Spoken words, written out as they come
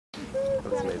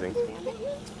That's amazing.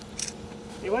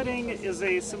 A wedding is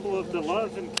a symbol of the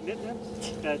love and commitment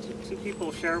that two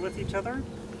people share with each other.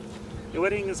 A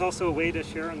wedding is also a way to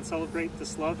share and celebrate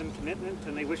this love and commitment,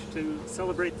 and they wish to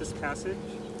celebrate this passage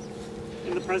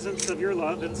in the presence of your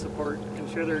love and support and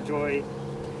share their joy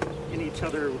in each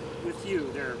other with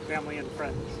you, their family and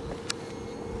friends.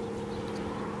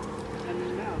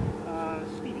 And now,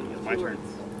 Speedy, a few words.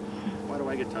 Why do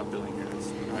I get top billing here?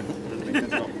 That doesn't make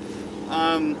sense at all.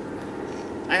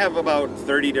 I have about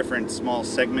 30 different small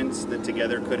segments that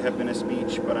together could have been a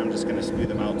speech, but I'm just going to spew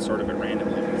them out sort of at random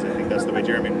because I think that's the way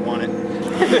Jeremy would want it.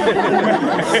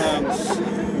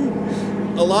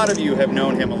 A lot of you have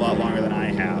known him a lot longer than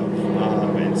I have,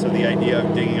 and so the idea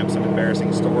of digging up some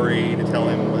embarrassing story to tell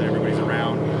him when everybody's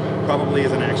around probably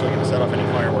isn't actually going to set off any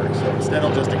fireworks. So instead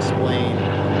I'll just explain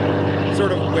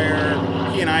sort of where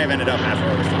he and I have ended up after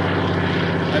all this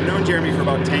time. I've known Jeremy for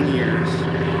about 10 years,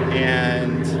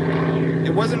 and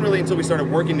it wasn't really until we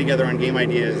started working together on game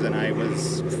ideas and I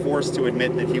was forced to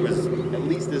admit that he was at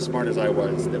least as smart as I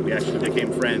was that we actually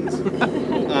became friends.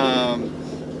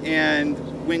 And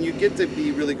when you get to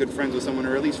be really good friends with someone,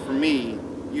 or at least for me,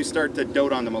 you start to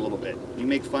dote on them a little bit. You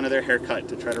make fun of their haircut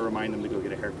to try to remind them to go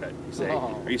get a haircut. You say,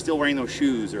 are you still wearing those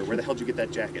shoes? Or where the hell did you get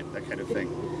that jacket? That kind of thing.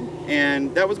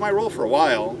 And that was my role for a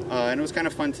while, and it was kind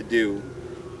of fun to do.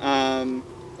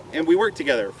 And we worked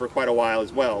together for quite a while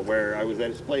as well, where I was at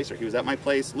his place or he was at my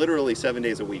place, literally 7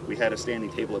 days a week. We had a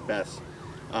standing table at best.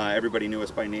 Everybody knew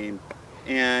us by name.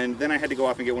 And then I had to go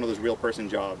off and get one of those real person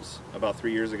jobs about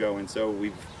 3 years ago, and so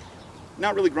we've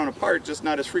not really grown apart, just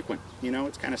not as frequent. You know,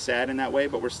 it's kind of sad in that way,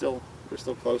 but we're still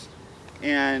close.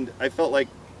 And I felt like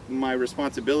my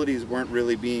responsibilities weren't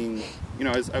really being, you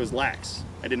know, I was lax.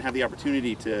 I didn't have the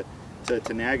opportunity to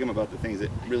nag him about the things that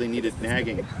really needed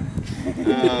nagging.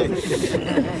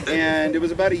 And it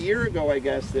was about a year ago, I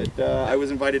guess, that I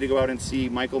was invited to go out and see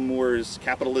Michael Moore's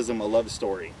Capitalism, A Love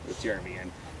Story with Jeremy.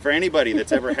 And for anybody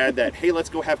that's ever had that, hey, let's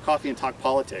go have coffee and talk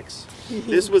politics,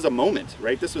 this was a moment,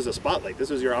 right? This was a spotlight. This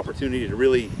was your opportunity to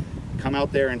really come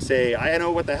out there and say, I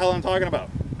know what the hell I'm talking about.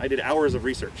 I did hours of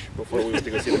research before we went to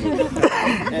go see the movie.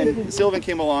 And Sylvan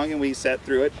came along and we sat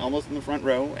through it almost in the front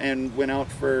row and went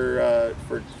out for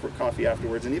coffee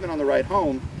afterwards. And even on the ride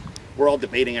home, we're all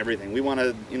debating everything. We want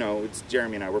to, you know, it's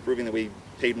Jeremy and I, we're proving that we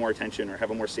paid more attention or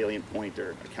have a more salient point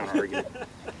or a counter argument.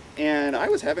 And I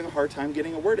was having a hard time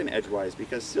getting a word in edgewise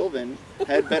because Sylvan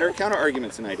had better counter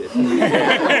arguments than I did.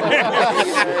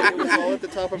 It was all at the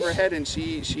top of her head, and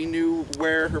she knew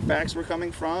where her facts were coming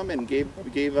from and gave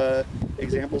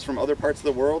examples from other parts of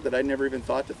the world that I'd never even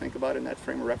thought to think about in that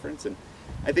frame of reference. And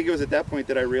I think it was at that point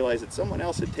that I realized that someone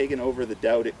else had taken over the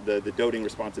doting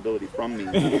responsibility from me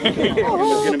and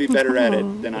was going to be better at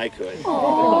it than I could.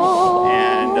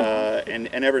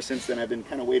 And ever since then, I've been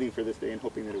kind of waiting for this day and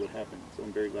hoping that it would happen. So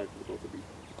I'm very glad for the both of you.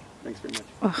 Thanks very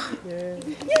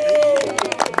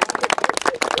much.